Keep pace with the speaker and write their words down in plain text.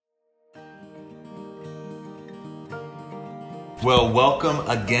Well, welcome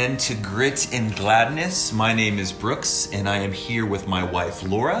again to Grit and Gladness. My name is Brooks, and I am here with my wife,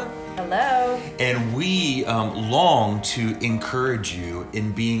 Laura. Hello. And we long to encourage you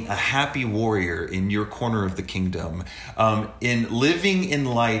in being a happy warrior in your corner of the kingdom, in living in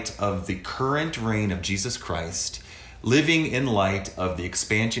light of the current reign of Jesus Christ, living in light of the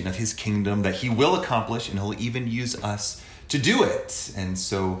expansion of his kingdom that he will accomplish, and he'll even use us to do it. And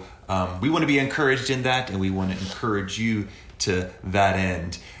so we want to be encouraged in that, and we want to encourage you to that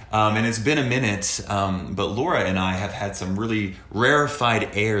end. And it's been a minute, but Laura and I have had some really rarefied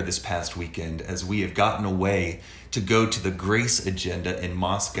air this past weekend as we have gotten away to go to the Grace Agenda in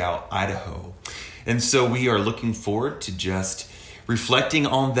Moscow, Idaho. And so we are looking forward to just reflecting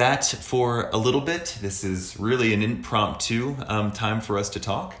on that for a little bit. This is really an impromptu time for us to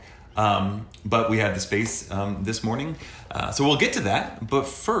talk. But we have the space this morning. So we'll get to that. But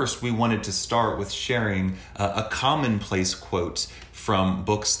first, we wanted to start with sharing a commonplace quote from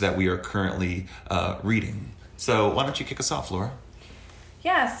books that we are currently reading. So why don't you kick us off, Laura?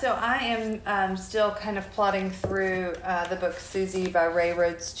 Yeah, so I am still kind of plodding through the book Susie by Ray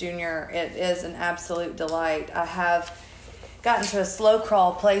Rhodes Jr. It is an absolute delight. I have gotten to a slow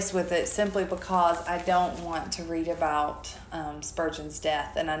crawl place with it simply because I don't want to read about Spurgeon's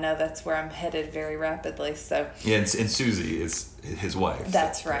death, and I know that's where I'm headed very rapidly. So yeah, and Susie is his wife.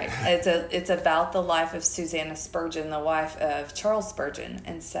 That's right. It's about the life of Susanna Spurgeon, the wife of Charles Spurgeon,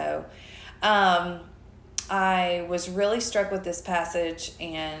 and so I was really struck with this passage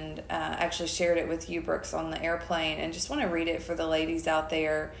and actually shared it with you, Brooks, on the airplane, and just want to read it for the ladies out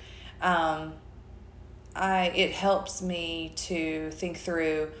there. It helps me to think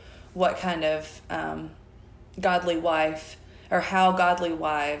through what kind of godly wife or how godly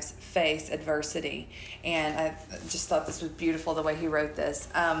wives face adversity. And I just thought this was beautiful the way he wrote this.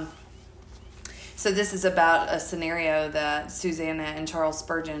 So this is about a scenario that Susanna and Charles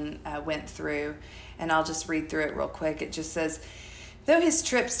Spurgeon went through. And I'll just read through it real quick. It just says, though his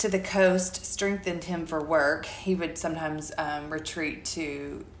trips to the coast strengthened him for work, he would sometimes retreat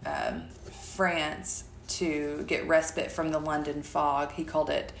to France to get respite from the London fog. He called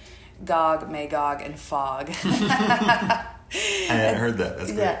it Gog, Magog, and Fog. I hadn't heard that.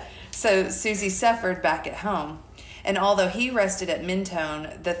 That's great. Yeah. So Susie suffered back at home. And although he rested at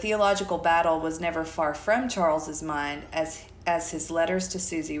Mentone, the theological battle was never far from Charles's mind, as his letters to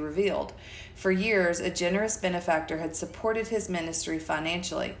Susie revealed. For years, a generous benefactor had supported his ministry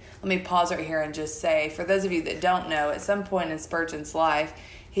financially. Let me pause right here and just say, for those of you that don't know, at some point in Spurgeon's life,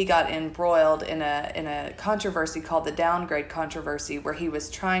 he got embroiled in a controversy called the downgrade controversy, where he was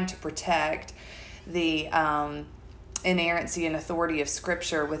trying to protect the inerrancy and authority of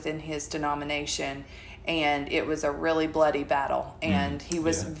Scripture within his denomination. And it was a really bloody battle, and he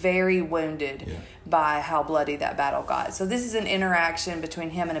was very wounded by how bloody that battle got. So this is an interaction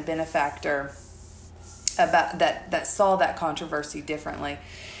between him and a benefactor about that saw that controversy differently.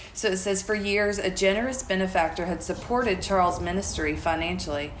 So it says, for years, a generous benefactor had supported Charles' ministry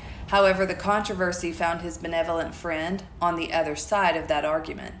financially. However, the controversy found his benevolent friend on the other side of that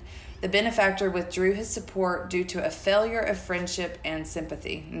argument. The benefactor withdrew his support due to a failure of friendship and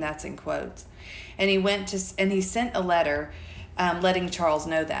sympathy, and that's in quotes. And he sent a letter letting Charles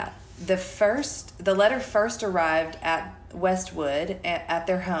know that. The letter first arrived at Westwood at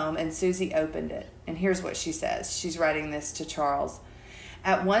their home, and Susie opened it. And here's what she says. She's writing this to Charles.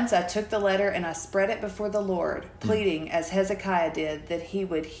 At once I took the letter and I spread it before the Lord, pleading, as Hezekiah did, that he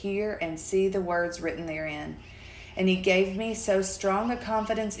would hear and see the words written therein. And he gave me so strong a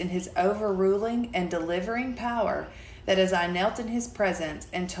confidence in his overruling and delivering power that as I knelt in his presence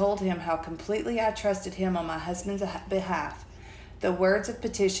and told him how completely I trusted him on my husband's behalf, the words of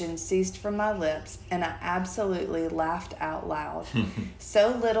petition ceased from my lips, and I absolutely laughed out loud.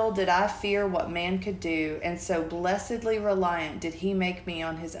 So little did I fear what man could do, and so blessedly reliant did he make me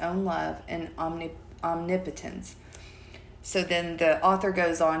on his own love and omnipotence. So then the author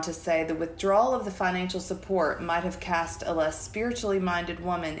goes on to say, the withdrawal of the financial support might have cast a less spiritually minded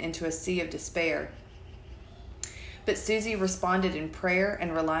woman into a sea of despair. But Susie responded in prayer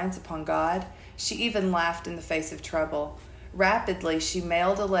and reliance upon God. She even laughed in the face of trouble. Rapidly, she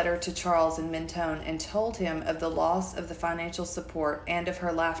mailed a letter to Charles in Mentone and told him of the loss of the financial support and of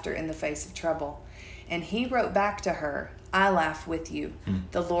her laughter in the face of trouble. And he wrote back to her, I laugh with you.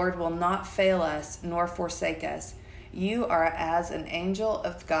 The Lord will not fail us nor forsake us. You are as an angel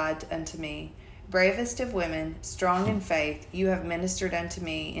of God unto me. Bravest of women, strong in faith, you have ministered unto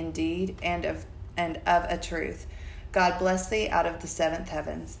me in deed and of a truth. God bless thee out of the seventh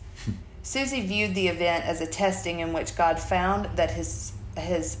heavens. Susie viewed the event as a testing in which God found that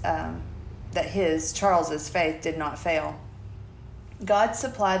Charles's faith did not fail. God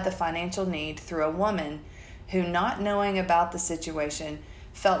supplied the financial need through a woman who, not knowing about the situation,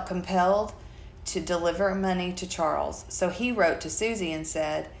 felt compelled to deliver money to Charles. So he wrote to Susie and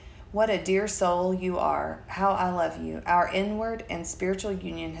said, "What a dear soul you are. How I love you. Our inward and spiritual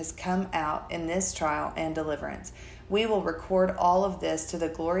union has come out in this trial and deliverance. We will record all of this to the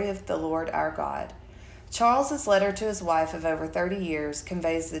glory of the Lord our God." Charles's letter to his wife of over 30 years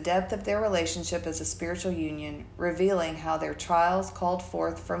conveys the depth of their relationship as a spiritual union, revealing how their trials called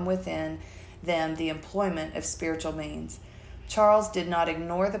forth from within them the employment of spiritual means. Charles did not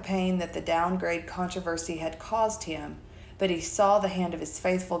ignore the pain that the downgrade controversy had caused him, but he saw the hand of his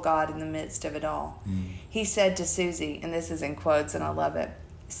faithful God in the midst of it all. He said to Susie, and this is in quotes and I love it,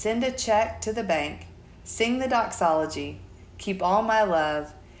 "Send a check to the bank, sing the doxology, keep all my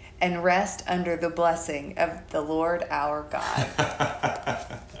love, and rest under the blessing of the Lord our God."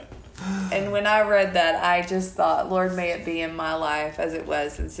 And when I read that, I just thought, Lord, may it be in my life as it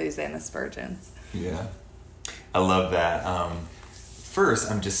was in Susanna Spurgeon's. Yeah, I love that. First,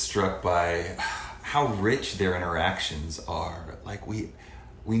 I'm just struck by how rich their interactions are. Like, we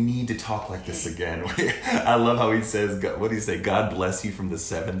need to talk like this again. I love how he says, what do you say? God bless you from the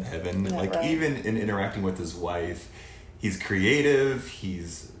seventh heaven. Yeah, like, right. Even in interacting with his wife, he's creative.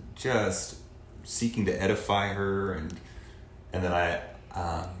 He's just seeking to edify her, and then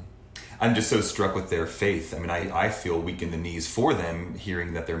I'm just so struck with their faith. I mean, I feel weak in the knees for them,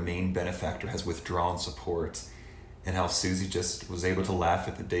 hearing that their main benefactor has withdrawn support, and how Susie just was able to laugh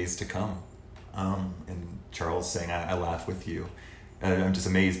at the days to come. And Charles saying, I laugh with you. And I'm just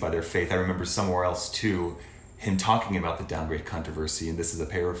amazed by their faith. I remember somewhere else too, him talking about the downgrade controversy, and this is a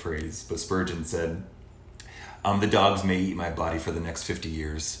paraphrase, but Spurgeon said, "The dogs may eat my body for the next 50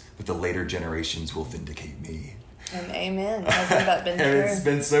 years, but the later generations will vindicate me." And amen. Hasn't that been And true? it's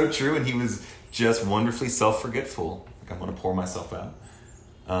been so true, and he was just wonderfully self-forgetful. Like, I'm going to pour myself out.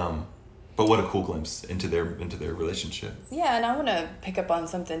 But what a cool glimpse into their relationship. Yeah, and I want to pick up on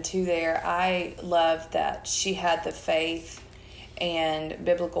something too there. I love that she had the faith and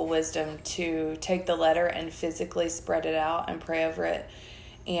biblical wisdom to take the letter and physically spread it out and pray over it.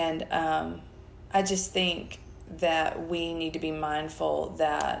 And I just think that we need to be mindful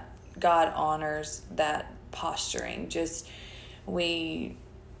that God honors that posturing. Just, we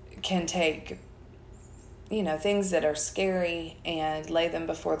can take, things that are scary and lay them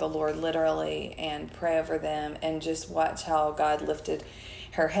before the Lord literally and pray over them and just watch how God lifted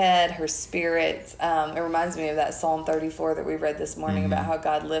her head, her spirit. It reminds me of that Psalm 34 that we read this morning about how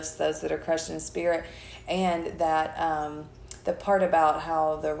God lifts those that are crushed in spirit, and that the part about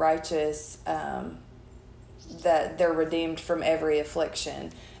how the righteous, that they're redeemed from every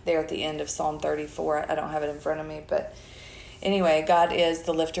affliction there at the end of Psalm 34. I don't have it in front of me, but anyway, God is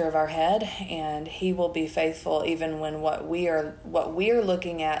the lifter of our head, and He will be faithful even when what we are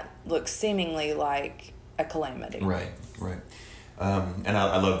looking at looks seemingly like a calamity. Right. And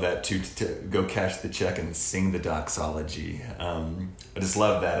I love that too, to go cash the check and sing the doxology. I just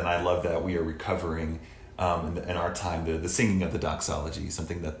love that, and I love that we are recovering in our time the singing of the doxology,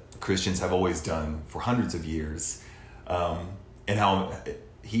 something that Christians have always done for hundreds of years, and how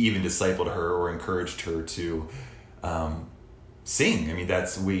He even discipled her or encouraged her to sing. I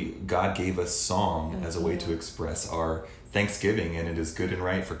mean, God gave us song as a way to express our thanksgiving, and it is good and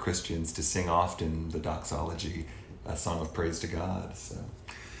right for Christians to sing often the doxology, a song of praise to God. So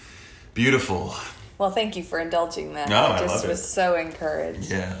beautiful. Well, thank you for indulging that. No, I I just love it. was so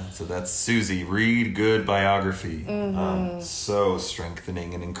encouraged. Yeah, so that's Susie. Read good biography. So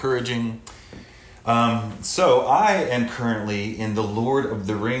strengthening and encouraging. So I am currently in The Lord of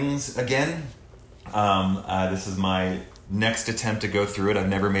the Rings again. This is my next attempt to go through it. I've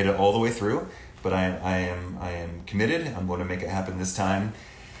never made it all the way through, but I am committed. I'm going to make it happen this time.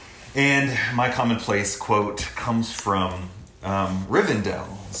 And my commonplace quote comes from Rivendell.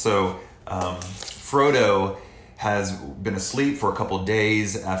 So Frodo has been asleep for a couple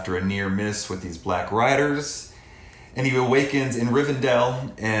days after a near miss with these black riders, and he awakens in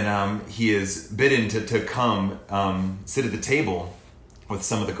Rivendell, and he is bidden to come sit at the table with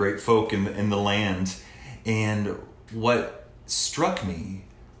some of the great folk in the land. And what struck me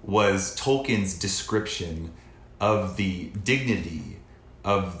was Tolkien's description of the dignity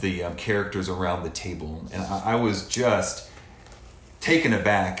of the characters around the table. And I was just taken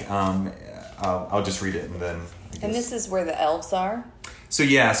aback. I'll just read it and then... And this is where the elves are? So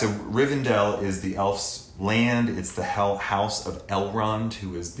Rivendell is the elf's land. It's the house of Elrond,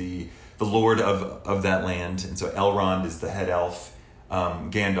 who is the lord of that land. And so Elrond is the head elf.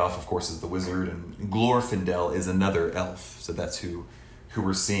 Gandalf, of course, is the wizard. And Glorfindel is another elf. So that's who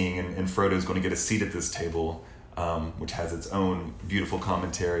we're seeing. And Frodo's going to get a seat at this table which has its own beautiful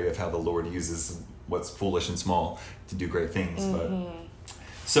commentary of how the Lord uses what's foolish and small to do great things. But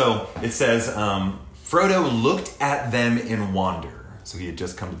so it says, Frodo looked at them in wonder. So he had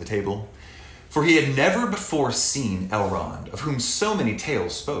just come to the table. For he had never before seen Elrond, of whom so many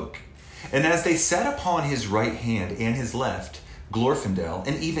tales spoke. And as they sat upon his right hand and his left, Glorfindel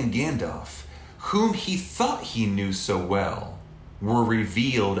and even Gandalf, whom he thought he knew so well, were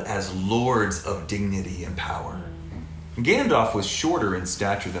revealed as lords of dignity and power. Gandalf was shorter in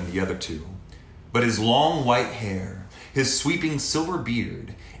stature than the other two, but his long white hair, his sweeping silver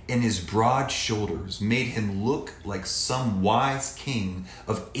beard, and his broad shoulders made him look like some wise king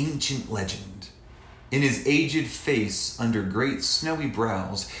of ancient legend. In his aged face, under great snowy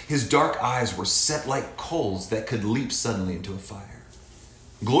brows, his dark eyes were set like coals that could leap suddenly into a fire.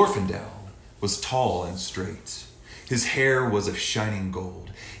 Glorfindel was tall and straight. His hair was of shining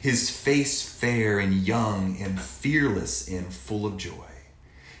gold, his face fair and young and fearless and full of joy.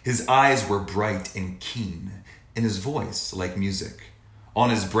 His eyes were bright and keen, and his voice like music. On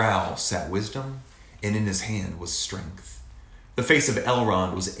his brow sat wisdom, and in his hand was strength. The face of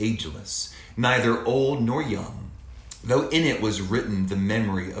Elrond was ageless, neither old nor young, though in it was written the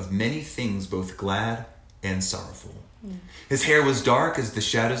memory of many things both glad and sorrowful. His hair was dark as the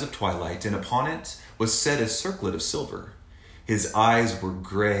shadows of twilight, and upon it was set a circlet of silver. His eyes were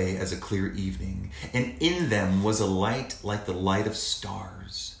gray as a clear evening, and in them was a light like the light of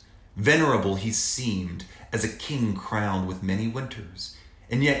stars. Venerable he seemed as a king crowned with many winters,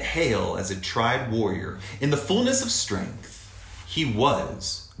 and yet hale as a tried warrior. In the fullness of strength, he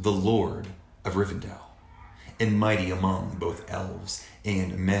was the Lord of Rivendell, and mighty among both elves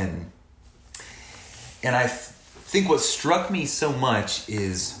and men. And I think what struck me so much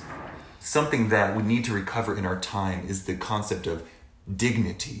is something that we need to recover in our time is the concept of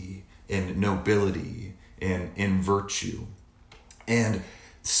dignity and nobility and virtue. And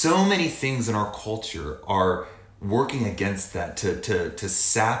so many things in our culture are working against that to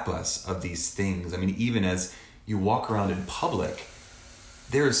sap us of these things. I mean, even as you walk around in public,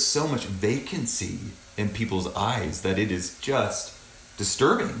 there is so much vacancy in people's eyes that it is just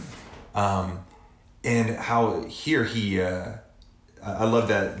disturbing. And how here he, I love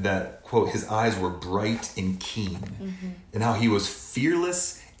that quote, his eyes were bright and keen, and how he was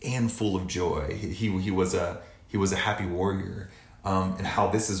fearless and full of joy. He was a happy warrior. And how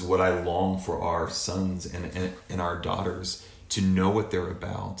this is what I long for our sons and our daughters to know what they're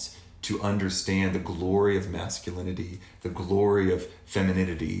about, to understand the glory of masculinity, the glory of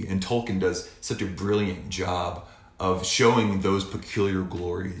femininity. And Tolkien does such a brilliant job of showing those peculiar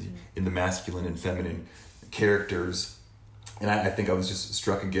glories in the masculine and feminine characters. And I think I was just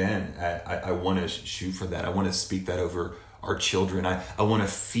struck again. I want to shoot for that. I want to speak that over our children. I want to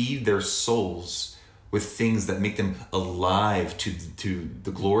feed their souls with things that make them alive to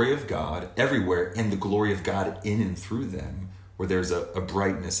the glory of God everywhere, and the glory of God in and through them, where there's a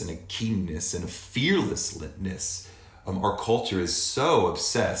brightness and a keenness and a fearlessness. Our culture is so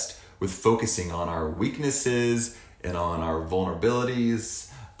obsessed with focusing on our weaknesses and on our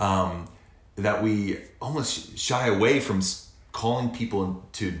vulnerabilities that we almost shy away from calling people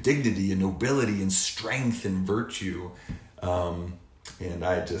to dignity and nobility and strength and virtue. And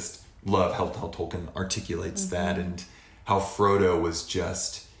I just love how Tolkien articulates that, and how Frodo was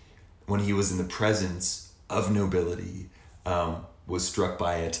just, when he was in the presence of nobility, was struck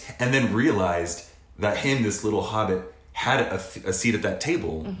by it, and then realized that this little hobbit, had a seat at that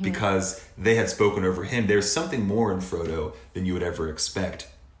table because they had spoken over him. There's something more in Frodo than you would ever expect,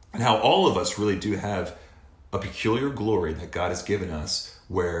 and how all of us really do have a peculiar glory that God has given us,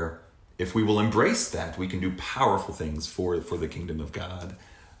 where if we will embrace that, we can do powerful things for the kingdom of God.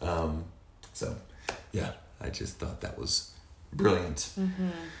 So yeah, I just thought that was brilliant.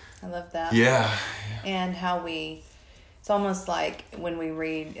 I love that. Yeah. And how it's almost like when we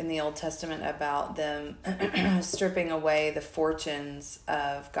read in the Old Testament about them stripping away the fortunes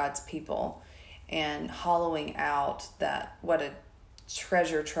of God's people and hollowing out what a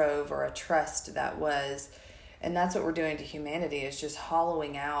treasure trove or a trust that was. And that's what we're doing to humanity, is just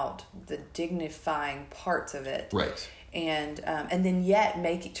hollowing out the dignifying parts of it. Right. And then yet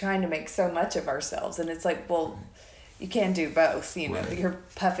trying to make so much of ourselves. And it's like, well, you can't do both. Right. You're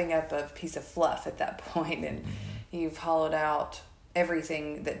puffing up a piece of fluff at that point, and you've hollowed out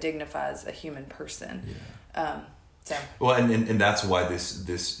everything that dignifies a human person. Yeah. Well, and that's why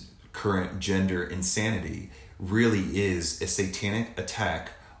this current gender insanity really is a satanic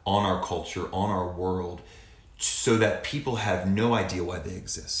attack on our culture, on our world, so that people have no idea why they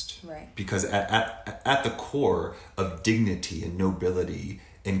exist. Right. Because at the core of dignity and nobility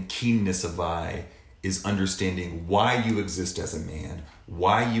and keenness of eye is understanding why you exist as a man,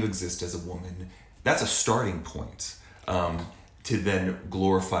 why you exist as a woman. That's a starting point to then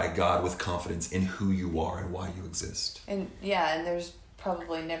glorify God with confidence in who you are and why you exist. And there's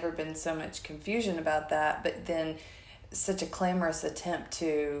probably never been so much confusion about that, but then such a clamorous attempt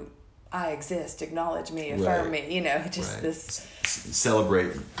to, I exist, acknowledge me, affirm me, this...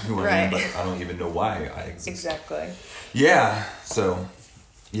 Celebrate who I am, but I don't even know why I exist. Exactly. Yeah, so,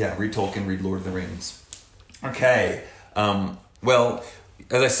 read Tolkien, read Lord of the Rings. Okay, well,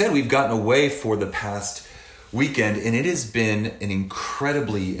 as I said, we've gotten away for the past weekend, and it has been an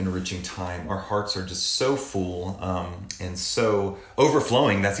incredibly enriching time. Our hearts are just so full and so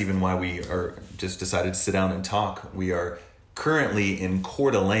overflowing. That's even why we are just decided to sit down and talk. We are currently in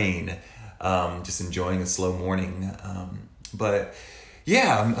Coeur d'Alene, just enjoying a slow morning.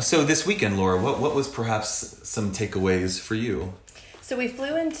 So this weekend, Laura, what was perhaps some takeaways for you? So we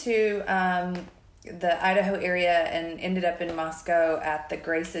flew into the Idaho area and ended up in Moscow at the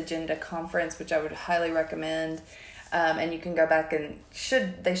Grace Agenda conference, which I would highly recommend. And you can go back and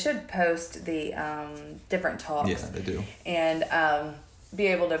they should post the different talks. Yeah, they do. And be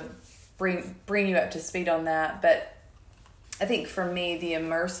able to bring you up to speed on that. But I think for me, the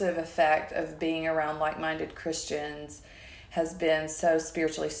immersive effect of being around like-minded Christians has been so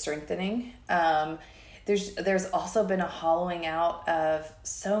spiritually strengthening. There's also been a hollowing out of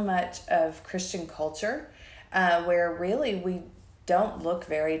so much of Christian culture where really we don't look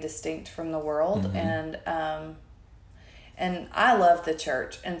very distinct from the world. Mm-hmm. And I love the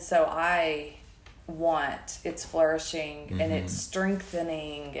church, and so I want its flourishing mm-hmm. and its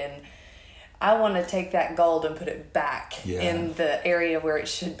strengthening, and I want to take that gold and put it back in the area where it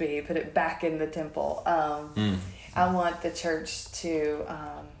should be, put it back in the temple. I want the church to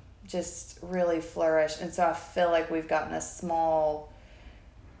just really flourish. And so I feel like we've gotten a small,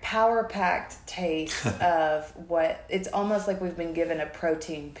 power-packed taste of what, it's almost like we've been given a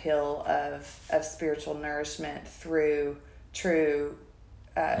protein pill of spiritual nourishment through true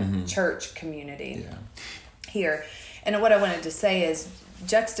church community here. And what I wanted to say is,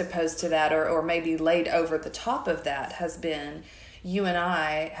 juxtaposed to that, or maybe laid over the top of that, has been you and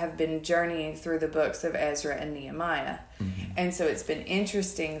I have been journeying through the books of Ezra and Nehemiah. Mm-hmm. And so it's been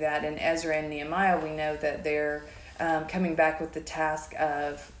interesting that in Ezra and Nehemiah, we know that they're coming back with the task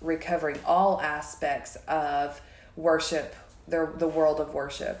of recovering all aspects of worship, the world of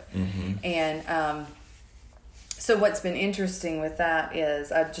worship. Mm-hmm. And so what's been interesting with that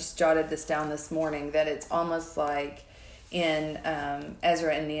is, I just jotted this down this morning, that it's almost like in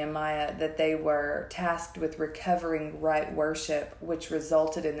Ezra and Nehemiah that they were tasked with recovering right worship, which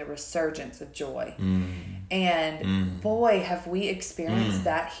resulted in the resurgence of joy. And boy, have we experienced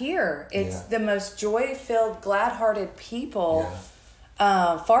that here. It's the most joy-filled, glad-hearted people,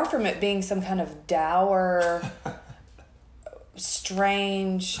 far from it being some kind of dour,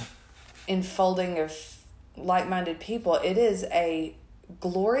 strange enfolding of like-minded people. It is a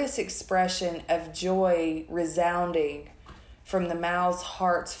glorious expression of joy resounding from the mouths,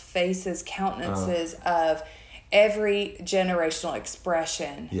 hearts, faces, countenances of every generational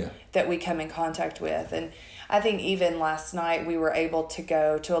expression that we come in contact with. And I think even last night we were able to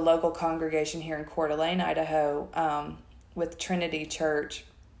go to a local congregation here in Coeur d'Alene, Idaho, with Trinity Church.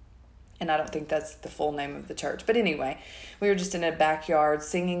 And I don't think that's the full name of the church. But anyway, we were just in a backyard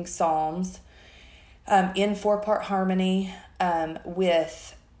singing psalms in 4-part harmony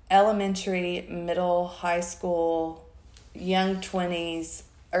with elementary, middle, high school, young 20s,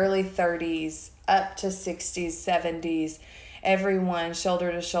 early 30s, up to 60s, 70s, everyone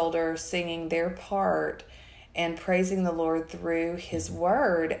shoulder to shoulder singing their part and praising the Lord through His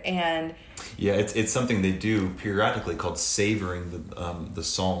Word. And it's something they do periodically called savoring the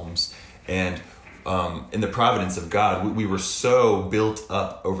Psalms. And in the providence of God, we were so built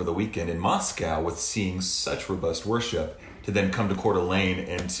up over the weekend in Moscow with seeing such robust worship, to then come to Coeur d'Alene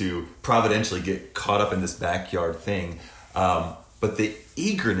and to providentially get caught up in this backyard thing. But the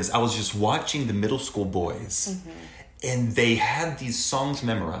eagerness, I was just watching the middle school boys, and they had these songs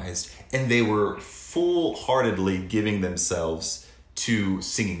memorized, and they were full-heartedly giving themselves to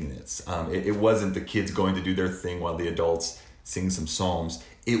singing this. It wasn't the kids going to do their thing while the adults sing some psalms.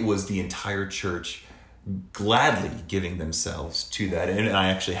 It was the entire church gladly giving themselves to that. And I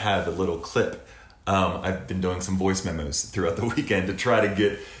actually have a little clip. I've been doing some voice memos throughout the weekend to try to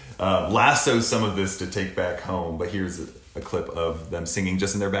get lasso some of this to take back home. But here's a clip of them singing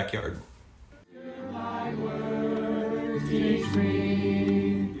just in their backyard. My words teach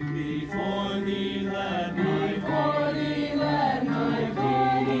me, before thee let my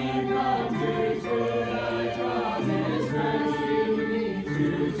feet come to thy promise, rescue me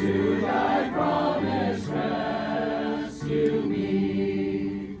to thy promise.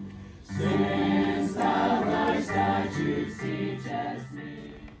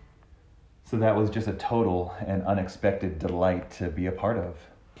 that was just a total and unexpected delight to be a part of.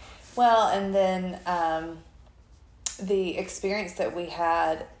 Well, and then the experience that we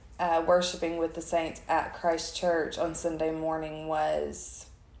had worshiping with the saints at Christ Church on Sunday morning was,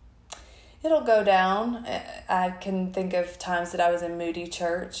 it'll go down. I can think of times that I was in Moody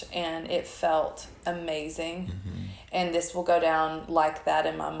Church and it felt amazing. Mm-hmm. And this will go down like that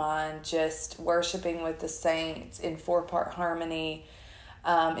in my mind, just worshiping with the saints in 4-part harmony,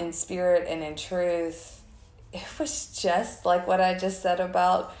 in spirit and in truth. It was just like what I just said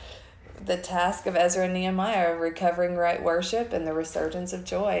about the task of Ezra and Nehemiah, recovering right worship and the resurgence of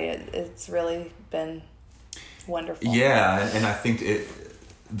joy. It's really been wonderful. Yeah, and I think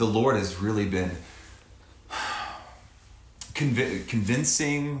the Lord has really been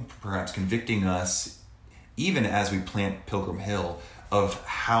convincing, perhaps convicting us, even as we plant Pilgrim Hill, of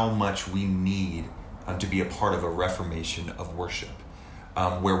how much we need to be a part of a reformation of worship,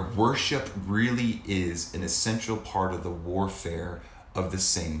 where worship really is an essential part of the warfare of the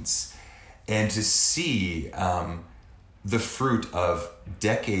saints. And to see the fruit of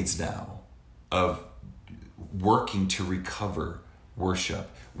decades now of working to recover worship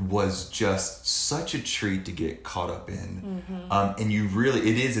was just such a treat to get caught up in. Mm-hmm. And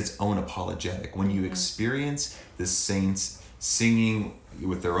it is its own apologetic. When you experience the saints singing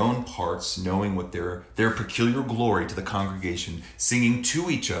with their own parts, knowing what their peculiar glory to the congregation, singing to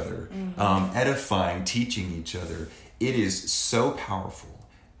each other, edifying, teaching each other, it is so powerful.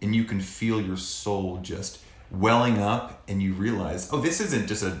 And you can feel your soul just welling up, and you realize, this isn't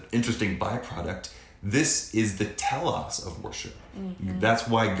just an interesting byproduct. This is the telos of worship. Mm-hmm. That's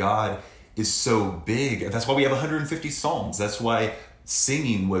why God is so big. That's why we have 150 Psalms. That's why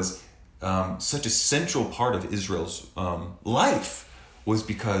singing was such a central part of Israel's life, was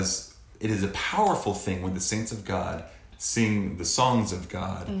because it is a powerful thing when the saints of God sing the songs of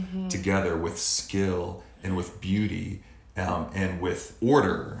God together with skill and with beauty. And with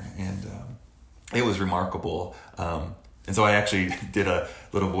order, and it was remarkable. And so I actually did a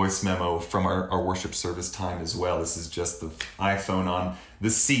little voice memo from our worship service time as well. This is just the iPhone on the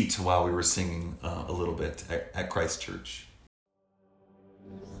seat while we were singing a little bit at Christ Church.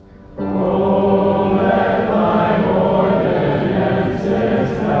 Oh, let my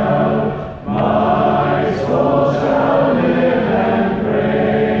ordinances help, my soul shall live and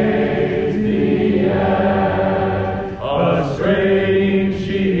praise thee yet. A straying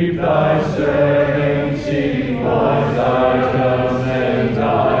sheep thy servant seek, for thy commandments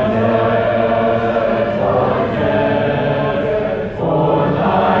I never forget, for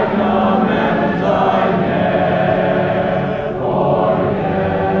thy commandments I never forget.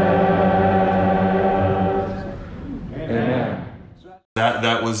 Amen.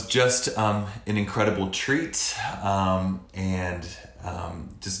 That was just an incredible treat, and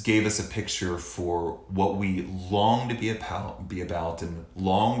just gave us a picture for what we long to be about and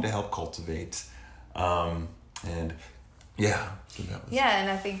long to help cultivate. And yeah. So that was... Yeah,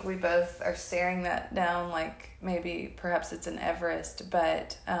 and I think we both are staring that down like maybe perhaps it's an Everest,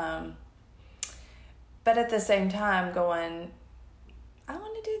 but at the same time going, I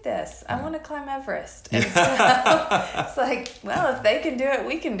want to do this. I want to climb Everest. And so it's like, well, if they can do it,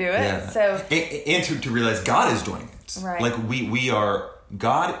 we can do it. Yeah. So and to realize God is doing it. Right. Like we are,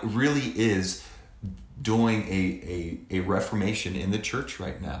 God really is doing a reformation in the church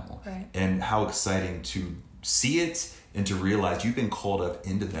right now. Right. And how exciting to see it and to realize you've been called up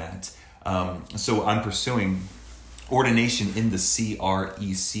into that. So I'm pursuing ordination in the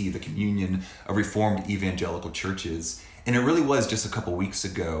CREC, the Communion of Reformed Evangelical Churches. And it really was just a couple weeks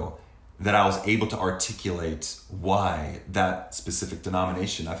ago that I was able to articulate why that specific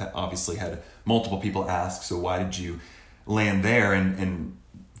denomination. I've obviously had multiple people ask, so why did you land there? And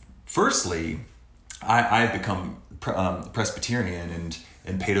firstly, I've become Presbyterian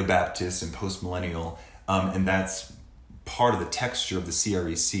and Paedo-Baptist and post-millennial, and that's part of the texture of the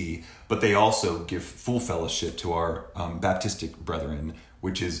CREC, but they also give full fellowship to our Baptistic brethren,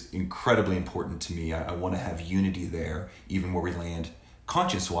 which is incredibly important to me. I want to have unity there, even where we land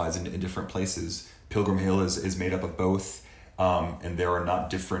conscience-wise in different places. Pilgrim Hill is made up of both, and there are not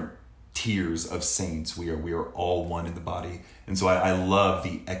different tiers of saints. We are all one in the body. And so I love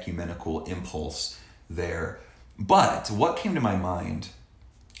the ecumenical impulse there. But what came to my mind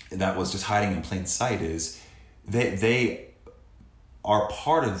that was just hiding in plain sight is they are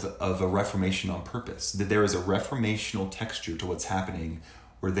part of a reformation on purpose. That there is a reformational texture to what's happening,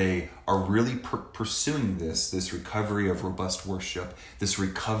 where they are really pursuing this recovery of robust worship, this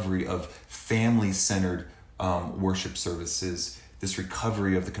recovery of family-centered worship services, this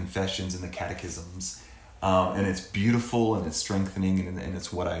recovery of the confessions and the catechisms. And it's beautiful and it's strengthening, and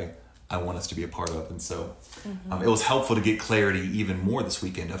it's what I I want us to be a part of. And so it was helpful to get clarity even more this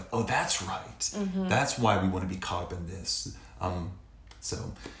weekend of, oh, that's right. That's why we want to be caught up in this.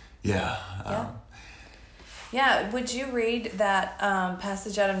 Yeah, would you read that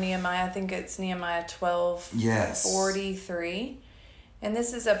passage out of Nehemiah? I think it's Nehemiah 12, Yes. 43. And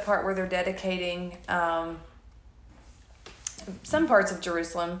this is a part where they're dedicating some parts of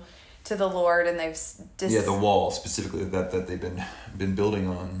Jerusalem to the Lord, and they've the wall specifically that they've been building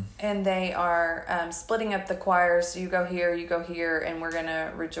on. And they are splitting up the choirs. You go here, and we're going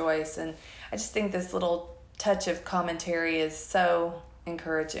to rejoice. And I just think this little touch of commentary is so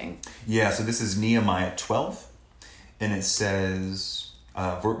encouraging. Yeah, so this is Nehemiah 12, and it says,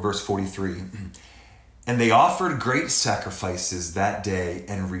 verse 43, "And they offered great sacrifices that day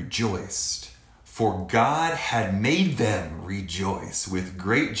and rejoiced, for God had made them rejoice with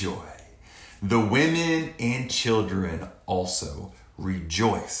great joy. The women and children also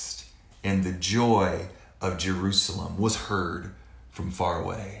rejoiced, and the joy of Jerusalem was heard from far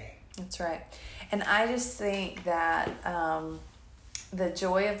away." That's right. And I just think that the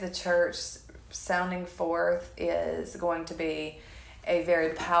joy of the church sounding forth is going to be a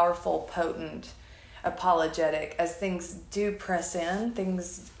very powerful, potent apologetic. As things do press in,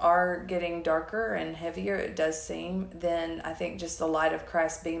 things are getting darker and heavier, it does seem, then I think just the light of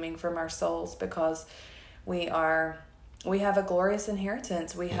Christ beaming from our souls, because we have a glorious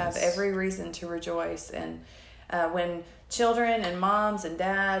inheritance. We have every reason to rejoice. And when children and moms and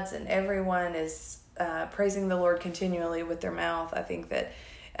dads and everyone is praising the Lord continually with their mouth, I think that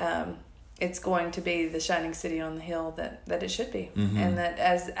it's going to be the shining city on the hill that it should be. And that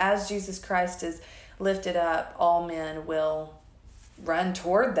as Jesus Christ is lifted up, all men will run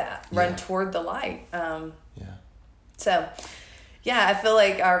toward that, run toward the light. So, I feel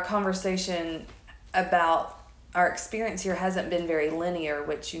like our conversation about our experience here hasn't been very linear,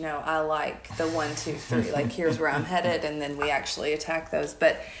 which, I like the 1, 2, 3, like here's where I'm headed, and then we actually attack those.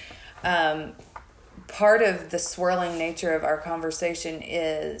 But part of the swirling nature of our conversation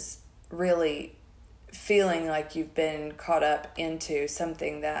is really feeling like you've been caught up into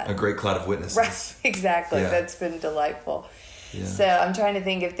something that... A great cloud of witnesses. Right, exactly. Yeah. That's been delightful. Yeah. So I'm trying to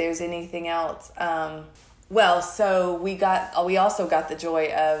think if there's anything else. So we also got the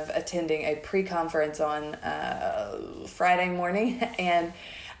joy of attending a pre-conference on Friday morning, and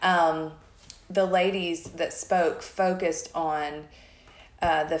the ladies that spoke focused on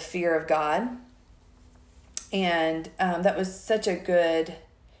the fear of God, and that was such a good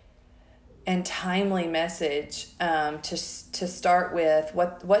and timely message to start with.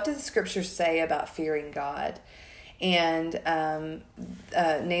 What do the scriptures say about fearing God? And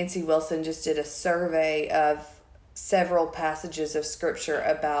Nancy Wilson just did a survey of several passages of scripture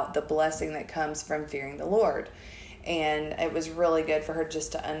about the blessing that comes from fearing the Lord. And it was really good for her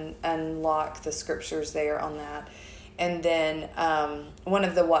just to unlock the scriptures there on that. And then one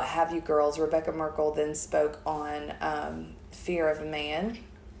of the What Have You girls, Rebecca Merkel, then spoke on fear of man.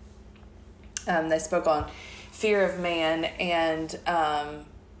 They spoke on fear of man, and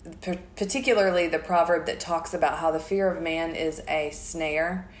particularly the proverb that talks about how the fear of man is a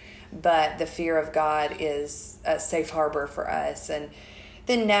snare, but the fear of God is a safe harbor for us. And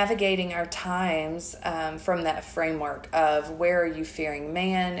then navigating our times from that framework of where are you fearing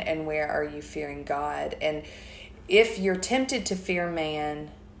man and where are you fearing God. And if you're tempted to fear man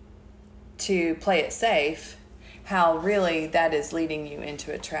to play it safe, how really that is leading you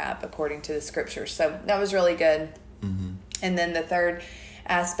into a trap according to the scriptures. So that was really good. Mm-hmm. And then the third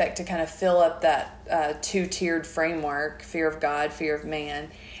aspect to kind of fill up that two-tiered framework, fear of God, fear of man,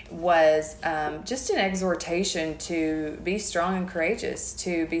 was just an exhortation to be strong and courageous,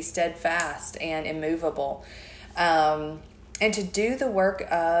 to be steadfast and immovable, and to do the work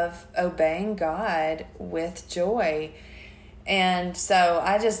of obeying God with joy. And so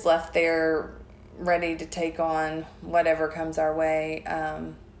I just left there ready to take on whatever comes our way,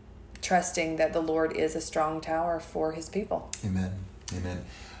 trusting that the Lord is a strong tower for his people. Amen.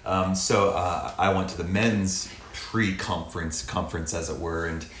 So I went to the men's conference, as it were,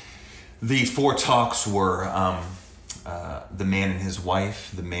 and the 4 talks were the man and his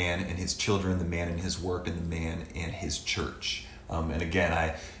wife, the man and his children, the man and his work, and the man and his church. And again,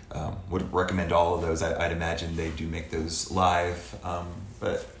 I would recommend all of those. I'd imagine they do make those live,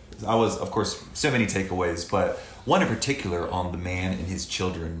 but I was, of course, so many takeaways, but one in particular on the man and his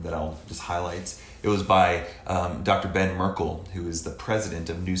children that I'll just highlight. It was by Dr. Ben Merkel, who is the president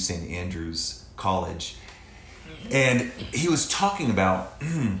of New St. Andrews College. And he was talking about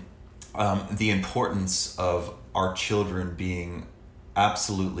the importance of our children being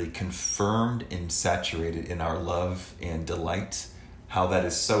absolutely confirmed and saturated in our love and delight. how that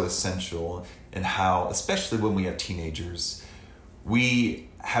is so essential, and how, especially when we have teenagers, we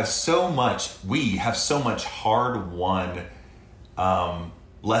have so much hard-won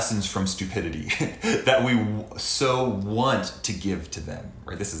lessons from stupidity that we so want to give to them,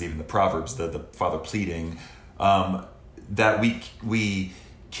 right? This is even the Proverbs, the father pleading, that we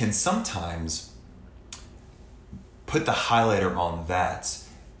can sometimes put the highlighter on that,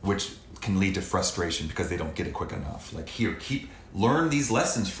 which can lead to frustration because they don't get it quick enough. Like, here, learn these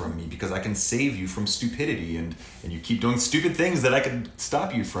lessons from me because I can save you from stupidity, and you keep doing stupid things that I can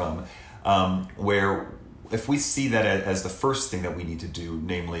stop you from. Where if we see that as the first thing that we need to do,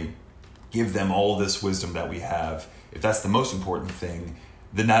 namely give them all this wisdom that we have, if that's the most important thing,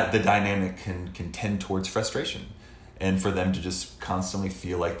 then the dynamic can tend towards frustration, and for them to just constantly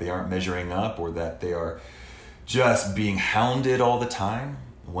feel like they aren't measuring up, or that they are just being hounded all the time,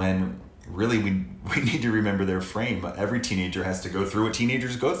 when really we need to remember their frame. Every teenager has to go through what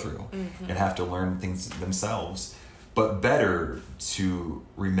teenagers go through, and have to learn things themselves. But better to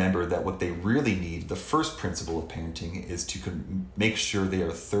remember that what they really need, the first principle of parenting, is to make sure they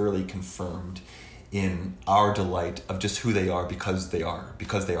are thoroughly confirmed in our delight of just who they are because they are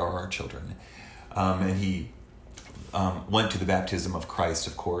our children. And he went to the baptism of Christ,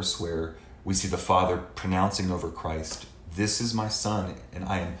 of course, where we see the Father pronouncing over Christ, "This is my Son, and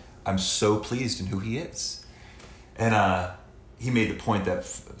I'm so pleased in who he is." And he made the point that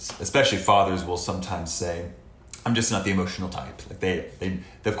especially fathers will sometimes say, "I'm just not the emotional type." Like they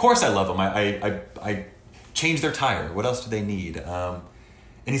of course I love them. I change their tire. What else do they need? And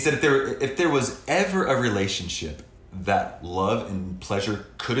he said if there was ever a relationship that love and pleasure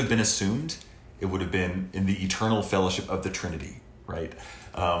could have been assumed, it would have been in the eternal fellowship of the Trinity, right?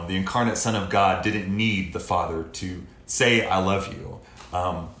 The incarnate Son of God didn't need the Father to say, "I love you."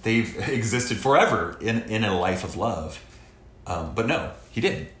 They've existed forever in a life of love. But no, he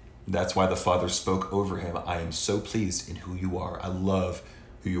didn't. That's why the Father spoke over him, "I am so pleased in who you are. I love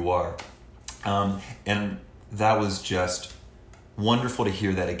who you are." And that was just wonderful to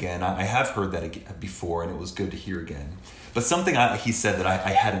hear that again. I have heard that before, and it was good to hear again. But something he said that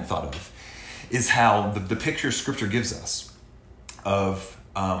I hadn't thought of is how the picture Scripture gives us of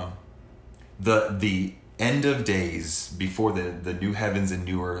the end of days, before the new heavens and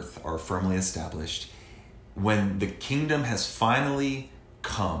new earth are firmly established, when the kingdom has finally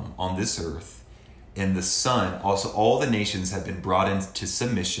come on this earth, and the Son, also all the nations have been brought into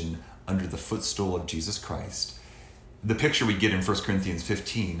submission under the footstool of Jesus Christ. The picture we get in 1 Corinthians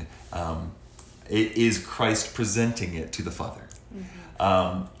 15, it is Christ presenting it to the Father.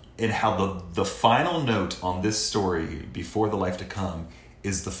 And how the final note on this story before the life to come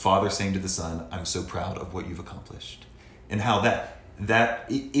is the Father saying to the Son, "I'm so proud of what you've accomplished." And how that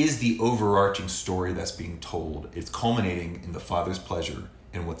is the overarching story that's being told. It's culminating in the Father's pleasure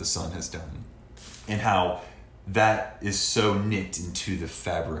in what the Son has done. And how that is so knit into the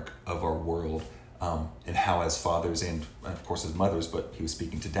fabric of our world. And how as fathers, and of course as mothers, but he was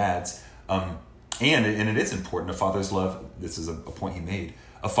speaking to dads, and it is important, a father's love, this is a point he made,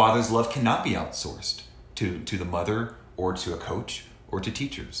 a father's love cannot be outsourced to the mother or to a coach or to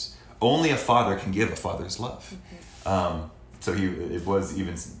teachers. Only a father can give a father's love. So it was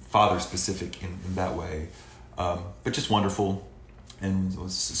even father specific in that way. But just wonderful, and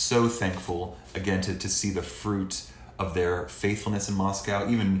was so thankful again to see the fruit of their faithfulness in Moscow.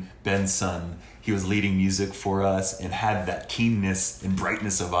 Even Ben's son, he was leading music for us and had that keenness and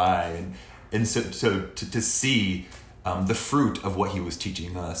brightness of eye, and so to see the fruit of what he was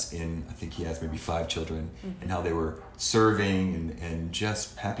teaching us in, I think he has maybe 5 children, and how they were serving and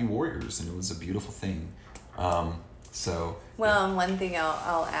just happy warriors, and it was a beautiful thing. And one thing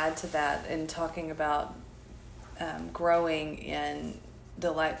I'll add to that in talking about growing in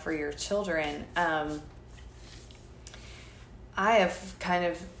delight for your children, I have kind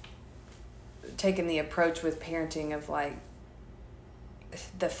of taken the approach with parenting of like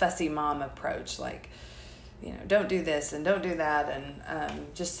the fussy mom approach, like, don't do this and don't do that,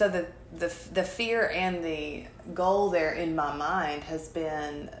 and just so that the fear and the goal there in my mind has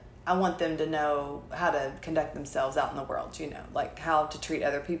been, I want them to know how to conduct themselves out in the world, like how to treat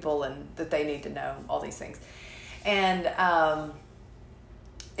other people, and that they need to know all these things. And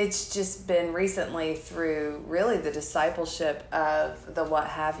it's just been recently through really the discipleship of the What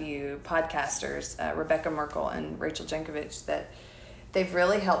Have You podcasters, Rebecca Merkel and Rachel Jankovic, that they've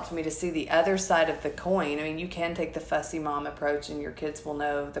really helped me to see the other side of the coin. I mean, you can take the fussy mom approach, and your kids will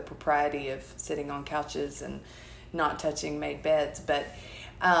know the propriety of sitting on couches and not touching made beds, but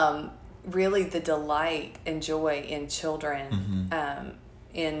really the delight and joy in children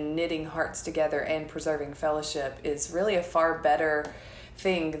in knitting hearts together and preserving fellowship is really a far better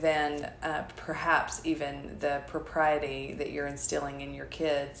thing than perhaps even the propriety that you're instilling in your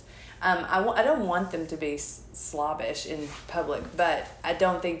kids. I don't want them to be slobbish in public, but I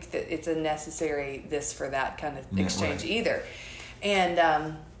don't think that it's a necessary this for that kind of exchange either.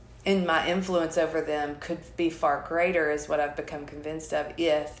 And my influence over them could be far greater, is what I've become convinced of,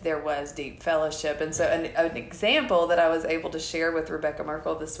 if there was deep fellowship. And so an example that I was able to share with Rebecca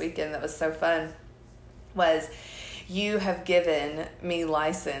Merkel this weekend that was so fun was, you have given me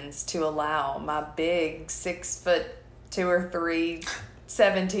license to allow my big 6'2" or 3"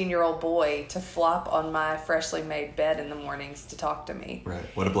 17-year-old boy to flop on my freshly made bed in the mornings to talk to me. Right.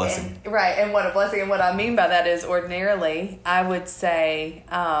 What a blessing. And what a blessing. And what I mean by that is, ordinarily I would say,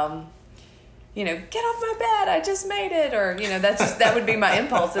 get off my bed, I just made it. Or, that would be my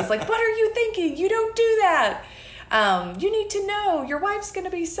impulse. It's like, what are you thinking? You don't do that. You need to know your wife's going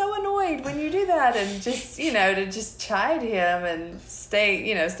to be so annoyed when you do that. And just, to just chide him and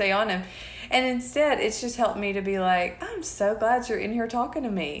stay on him. And instead, it's just helped me to be like, I'm so glad you're in here talking to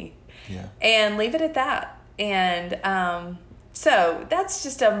me. Yeah. And leave it at that. And so that's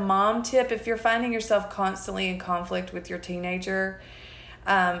just a mom tip. If you're finding yourself constantly in conflict with your teenager,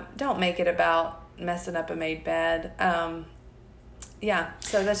 don't make it about messing up a made bed. So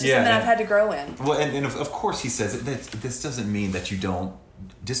that's just something I've had to grow in. Well, and of course he says that this doesn't mean that you don't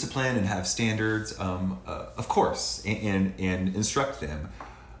discipline and have standards, of course, and instruct them.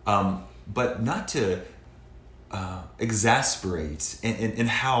 But not to exasperate, and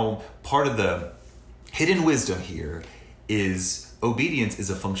how part of the hidden wisdom here is obedience is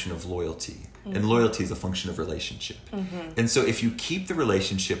a function of loyalty, and loyalty is a function of relationship. And so if you keep the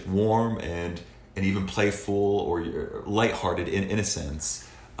relationship warm and even playful or you're lighthearted in a sense,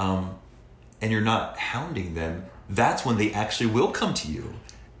 and you're not hounding them, that's when they actually will come to you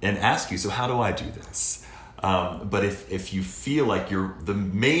and ask you, so how do I do this? But if you feel like the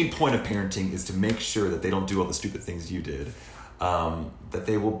main point of parenting is to make sure that they don't do all the stupid things you did, that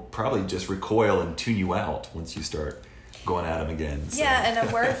they will probably just recoil and tune you out once you start going at them again. So. Yeah, and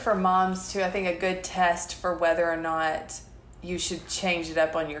a word for moms too, I think a good test for whether or not you should change it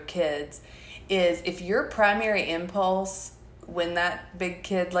up on your kids is, if your primary impulse when that big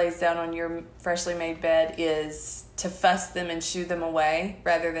kid lays down on your freshly made bed is to fuss them and shoo them away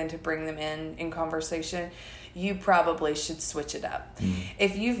rather than to bring them in conversation, you probably should switch it up.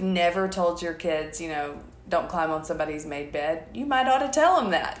 If you've never told your kids, don't climb on somebody's made bed, you might ought to tell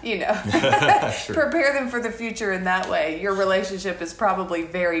them that, Sure. Prepare them for the future in that way. Your relationship is probably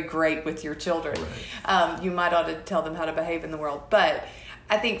very great with your children. Right. You might ought to tell them how to behave in the world. But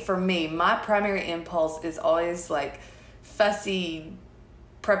I think for me, my primary impulse is always like fussy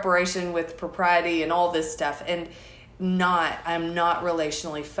preparation with propriety and all this stuff, and I'm not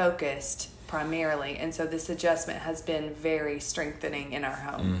relationally focused primarily, and so this adjustment has been very strengthening in our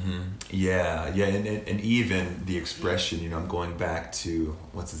home. And even the expression, I'm going back to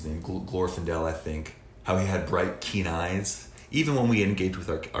what's his name, Glorfindel, I think, how he had bright, keen eyes. Even when we engage with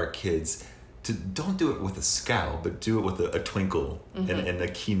our kids, don't do it with a scowl, but do it with a twinkle and a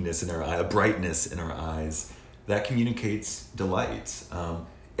keenness in our eye, a brightness in our eyes. That communicates delight.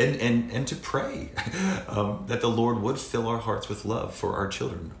 And to pray that the Lord would fill our hearts with love for our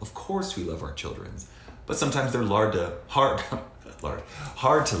children. Of course we love our children, but sometimes they're hard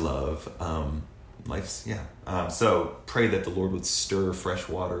to love. So pray that the Lord would stir fresh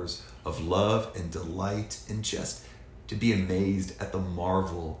waters of love and delight, and just to be amazed at the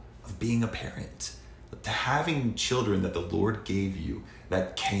marvel of being a parent, to having children that the Lord gave you,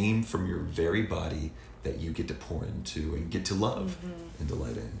 that came from your very body, that you get to pour into and get to love and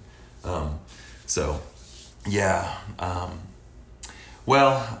delight in.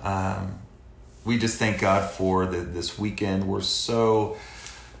 We just thank God for this weekend. We're so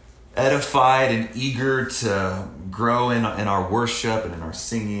edified and eager to grow in our worship and in our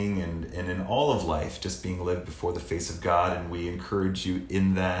singing and in all of life, just being lived before the face of God. And we encourage you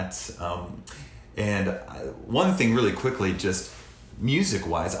in that. One thing really quickly, just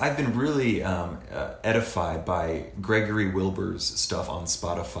music-wise, I've been really edified by Gregory Wilbur's stuff on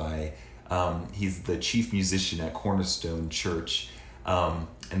Spotify. He's the chief musician at Cornerstone Church, and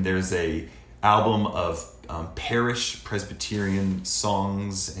there's a album of parish Presbyterian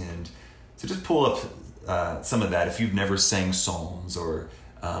songs, and so just pull up some of that. If you've never sang psalms, or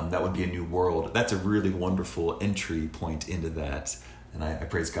that would be a new world, that's a really wonderful entry point into that, and I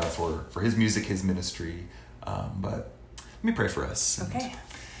praise God for his music, his ministry. But let me pray for us. Okay.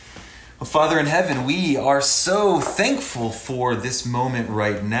 Father in heaven, we are so thankful for this moment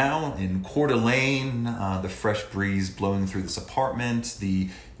right now in Coeur d'Alene, the fresh breeze blowing through this apartment, the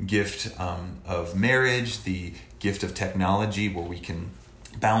gift of marriage, the gift of technology where we can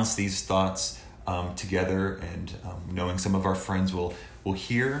bounce these thoughts together and knowing some of our friends will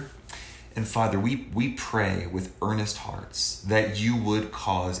hear. And Father, we pray with earnest hearts that you would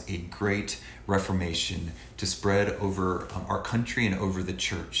cause a great reformation to spread over our country and over the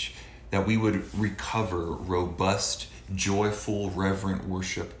church, that we would recover robust, joyful, reverent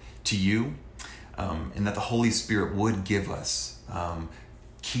worship to you, and that the Holy Spirit would give us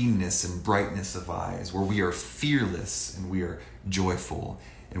keenness and brightness of eyes, where we are fearless and we are joyful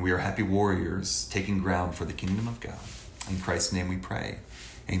and we are happy warriors taking ground for the kingdom of God. In Christ's name we pray.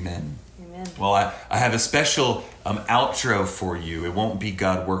 Amen. Amen. Well, I have a special outro for you. It won't be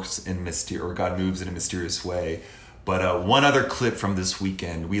God works in or God moves in a mysterious way. But one other clip from this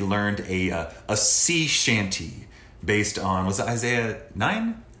weekend, we learned a sea shanty based on, was it Isaiah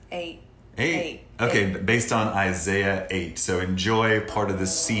 9? 8. 8? Okay, based on Isaiah 8. So enjoy part of the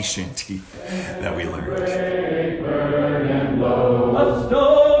sea shanty that we learned. A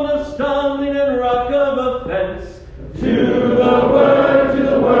stone of stumbling and rock of offense. To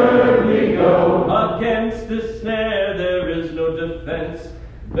the word we go. Against the snare there is no defense.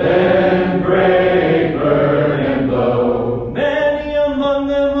 Then break, burn, and blow. Many among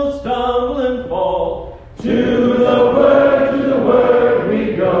them will stumble and fall. To the word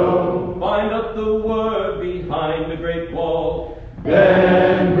we go. Bind up the word behind the great wall.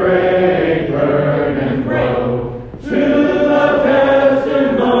 Then break, burn, and blow. To the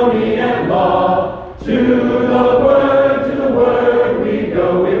testimony and law. To the word we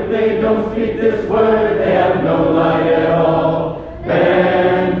go. If they don't speak this word, they have no light at all.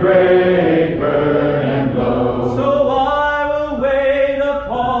 Then break, burn, and blow. So I will wait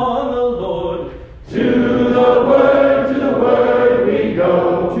upon the Lord. To the word we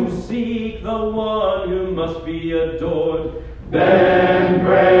go. To seek the one who must be adored. Then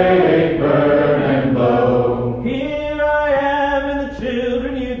break, burn, and blow. Here I am in the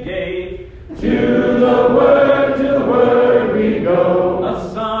children you gave. To the word we go.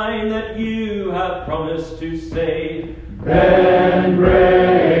 A sign that you have promised to save. Then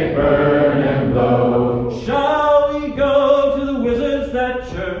break, burn, and blow. Shall we go to the wizards that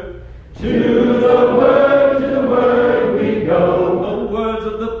chirp? To the word we go. The words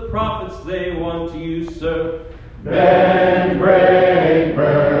of the prophets they want to usurp. Then break,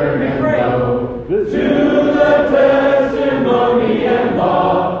 burn, and blow. To the testimony and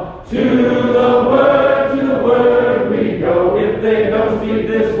law. To the word we go. If they don't speak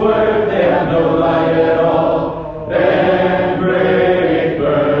this word, they have no light at all.